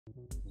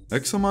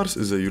EXOMARS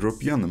is a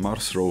European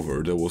Mars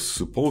rover that was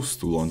supposed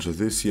to launch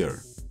this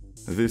year.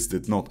 This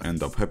did not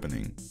end up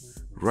happening.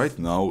 Right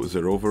now,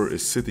 the rover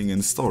is sitting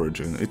in storage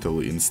in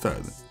Italy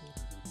instead.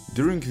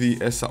 During the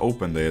ESA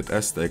Open day at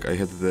Aztec, I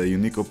had the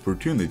unique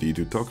opportunity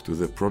to talk to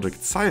the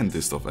project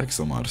scientist of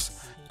EXOMARS,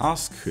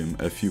 ask him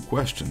a few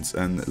questions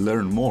and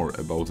learn more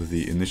about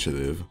the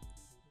initiative.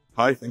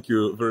 Hi, thank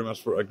you very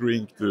much for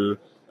agreeing to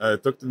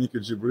talk to me.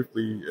 Could you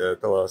briefly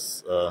tell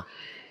us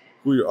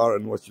who you are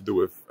and what you do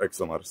with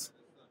EXOMARS?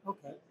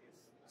 Okay,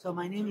 so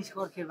my name is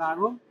Jorge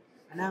Vago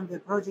and I'm the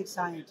project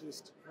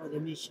scientist for the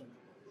mission.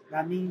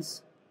 That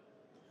means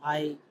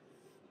I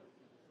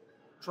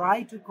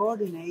try to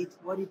coordinate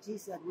what it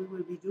is that we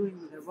will be doing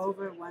with the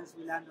rover once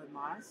we land on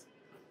Mars.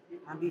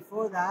 And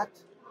before that,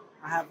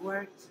 I have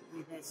worked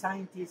with the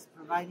scientists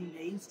providing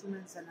the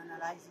instruments and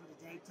analyzing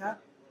the data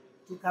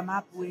to come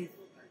up with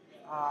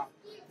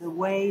the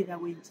way that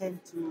we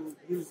intend to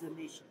use the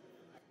mission.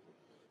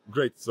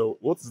 Great. So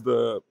what's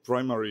the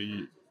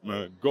primary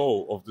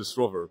goal of this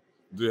rover?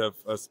 Do you have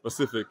a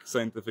specific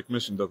scientific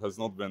mission that has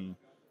not been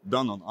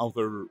done on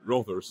other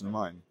rovers in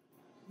mind?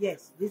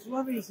 Yes, this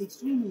rover is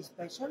extremely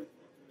special.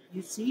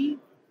 You see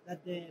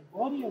that the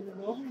body of the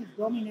rover is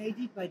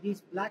dominated by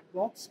this black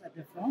box at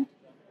the front.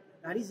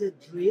 That is a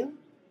drill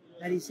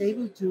that is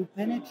able to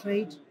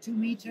penetrate 2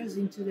 meters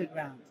into the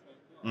ground.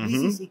 This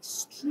is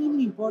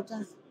extremely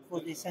important for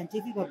the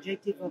scientific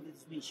objective of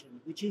this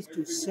mission, which is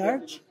to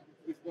search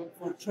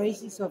for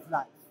traces of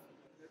life.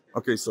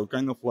 Okay, so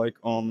kind of like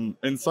on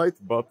InSight,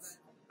 but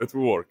it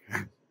will work.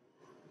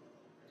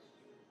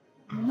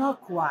 Not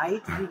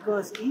quite,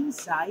 because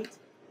InSight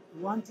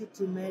wanted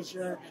to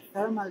measure the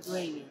thermal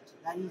gradient,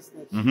 that is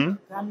the heat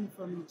coming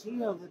from the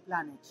interior of the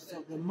planet.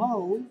 So the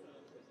mole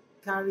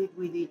carried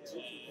with it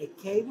a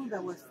cable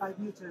that was 5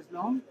 meters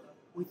long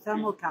with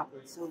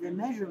thermocouples. So the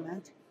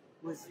measurement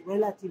was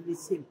relatively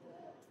simple.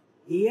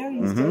 Here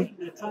instead,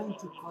 we're trying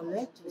to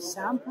collect a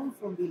sample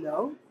from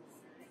below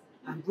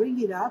and bring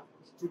it up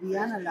to be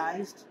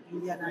analyzed in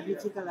the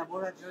analytical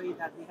laboratory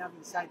that we have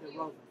inside the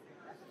rover.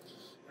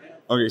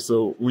 Okay,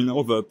 so we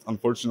know that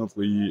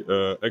unfortunately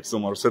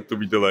EXOMARS had to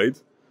be delayed.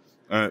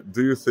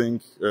 Do you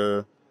think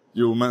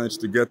you'll manage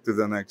to get to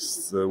the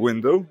next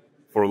window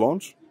for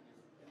launch?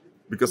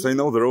 Because I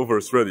know the rover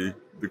is ready.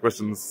 The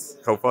question is,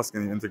 how fast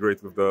can you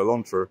integrate with the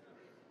launcher?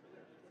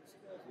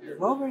 The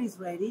rover is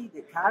ready,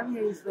 the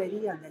carrier is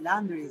ready, and the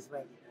lander is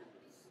ready.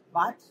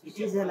 But it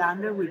is a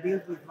lander we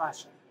built with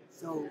Russia.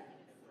 So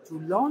to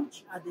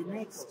launch at the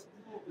next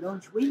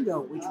launch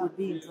window, which would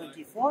be in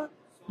 24,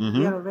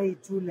 we are already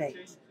too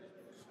late.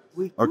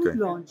 We could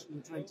launch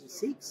in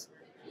 26,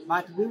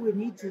 but we will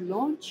need to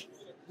launch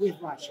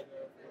with Russia.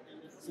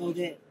 So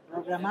the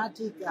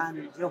programmatic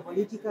and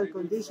geopolitical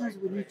conditions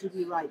will need to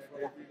be right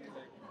for that.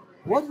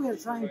 What we are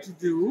trying to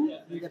do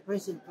in the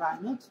present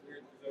climate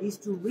is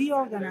to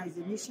reorganize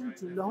the mission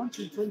to launch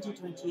in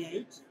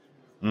 2028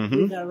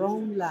 with our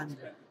own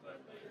lander.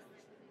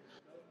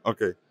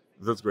 Okay,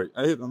 that's great.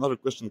 I had another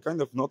question,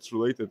 kind of not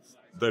related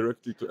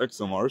directly to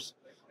EXOMARS,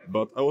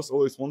 but I was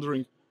always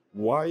wondering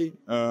why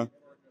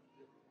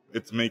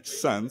it makes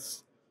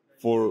sense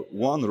for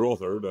one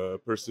rover, the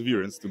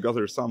Perseverance, to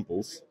gather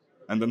samples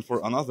and then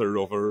for another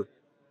rover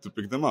to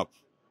pick them up.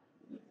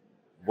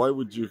 Why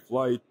would you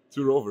fly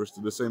 2 rovers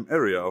to the same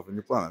area of a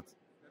new planet?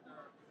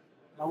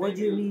 But what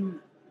do you mean?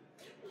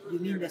 You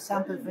mean the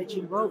sample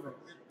fetching rover?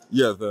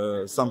 Yeah,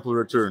 the sample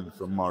return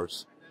from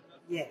Mars.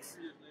 Yes.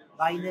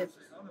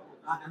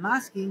 I'm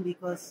asking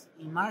because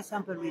in Mars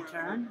sample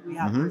return we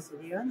have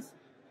Perseverance,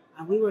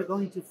 and we were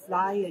going to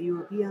fly a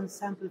European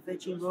sample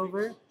fetching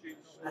rover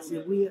as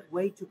a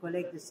way to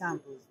collect the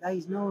samples. That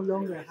is no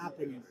longer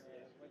happening.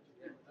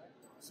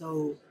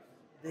 So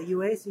the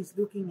US is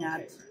looking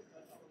at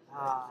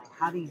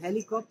having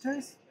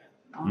helicopters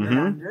on the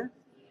lander,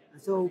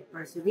 and so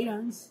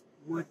Perseverance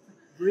would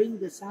bring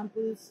the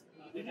samples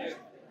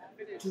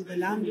to the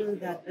lander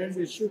that then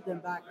will shoot them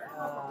back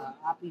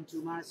up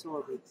into Mars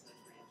orbit.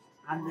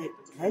 And the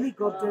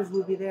helicopters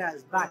will be there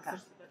as backup.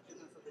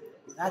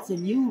 That's a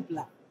new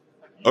plan.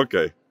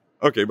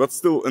 Okay, but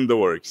still in the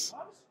works.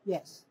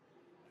 Yes.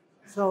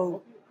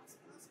 So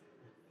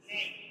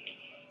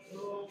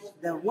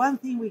the one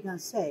thing we can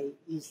say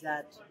is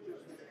that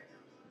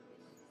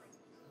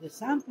the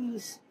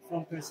samples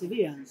from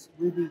Perseverance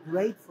will be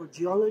great for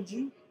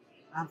geology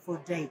and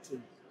for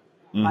dating,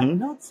 but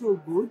not so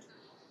good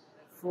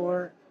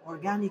for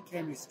organic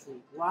chemistry.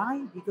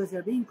 Why? Because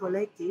they're being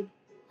collected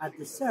at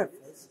the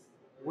surface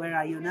where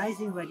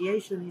ionizing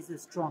radiation is the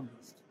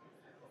strongest.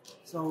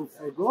 So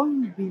for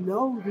going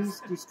below this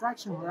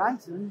distraction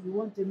horizon, you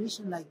want a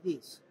mission like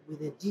this,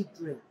 with a deep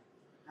drill.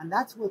 And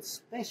that's what's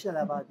special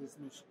about this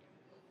mission.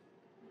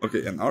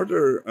 Okay, and are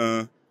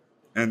there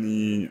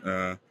any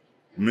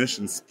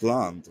missions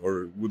planned,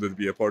 or would it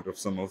be a part of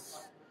some of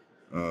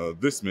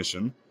this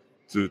mission,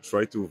 to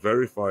try to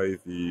verify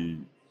the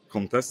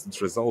contested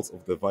results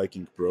of the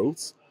Viking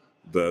probes?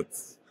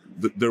 That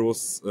there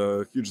was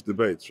a huge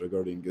debate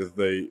regarding if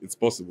it's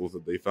possible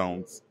that they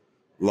found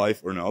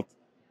life or not,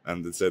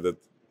 and they said that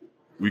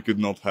we could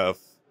not have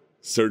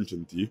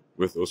certainty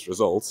with those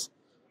results.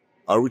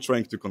 Are we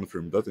trying to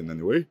confirm that in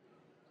any way?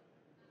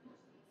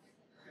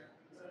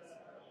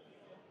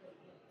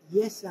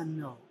 Yes and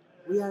no.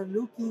 We are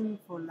looking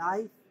for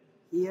life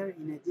here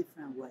in a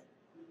different way.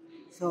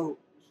 So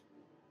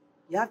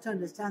you have to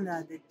understand that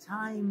at the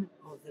time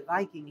of the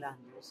Viking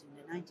landers in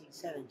the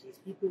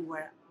 1970s, people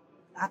were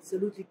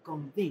absolutely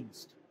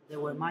convinced there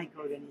were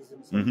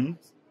microorganisms in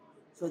Mars.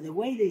 So the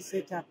way they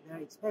set up their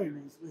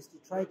experiments was to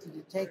try to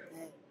detect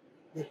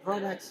the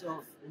products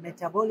of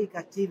metabolic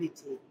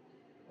activity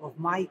of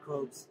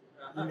microbes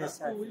in the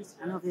surface.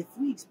 And of the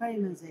 3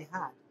 experiments they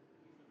had,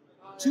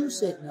 2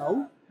 said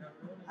no,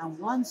 and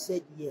 1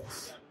 said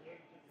yes.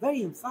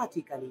 Very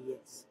emphatically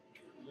yes.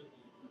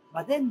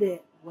 But then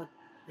what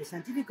the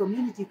scientific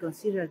community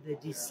considered the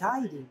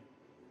deciding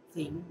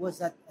thing was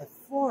that a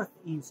 4th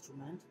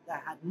instrument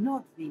that had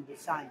not been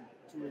designed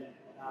to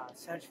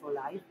search for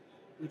life,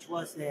 which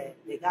was the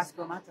gas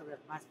chromatograph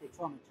mass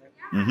spectrometer,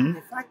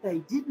 the fact that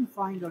it didn't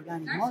find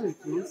organic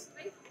molecules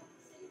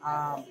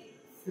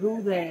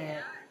through the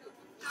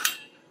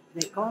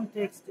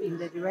context in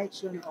the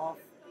direction of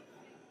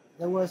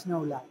there was no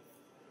life.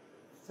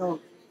 So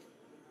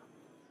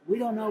we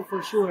don't know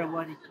for sure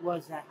what it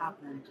was that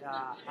happened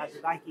at the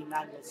Viking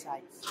lander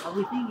sites, but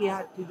we think it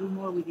had to do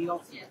more with the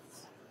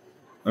oxidants.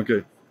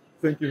 Okay,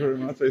 thank you very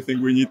much. I think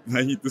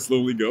I need to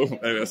slowly go.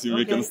 I assume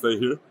we can stay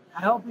here.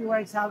 I hope it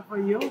works out for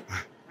you.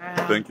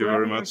 Thank you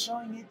very much. For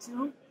showing it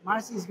too.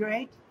 Mars is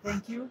great.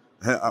 Thank you.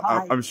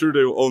 I'm sure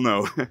they will all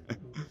know.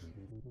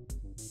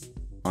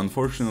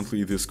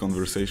 Unfortunately, this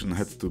conversation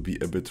had to be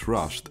a bit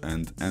rushed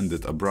and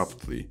ended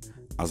abruptly,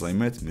 as I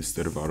met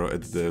Mr. Vago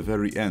at the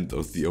very end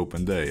of the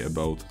open day,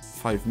 about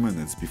 5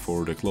 minutes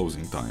before the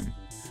closing time.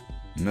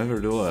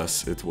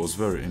 Nevertheless, it was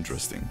very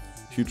interesting.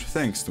 Huge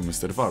thanks to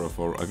Mr. Vago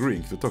for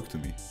agreeing to talk to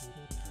me.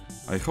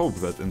 I hope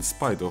that in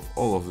spite of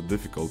all of the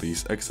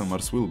difficulties,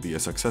 EXOMARS will be a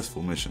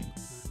successful mission.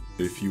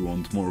 If you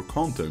want more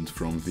content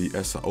from the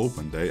ESA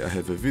Open Day, I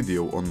have a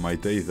video on my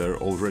day there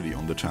already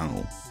on the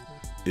channel.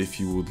 If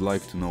you would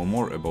like to know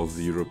more about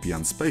the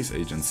European Space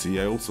Agency,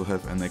 I also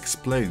have an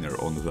explainer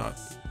on that.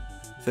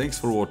 Thanks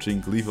for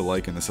watching, leave a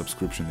like and a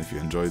subscription if you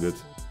enjoyed it.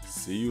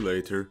 See you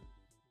later.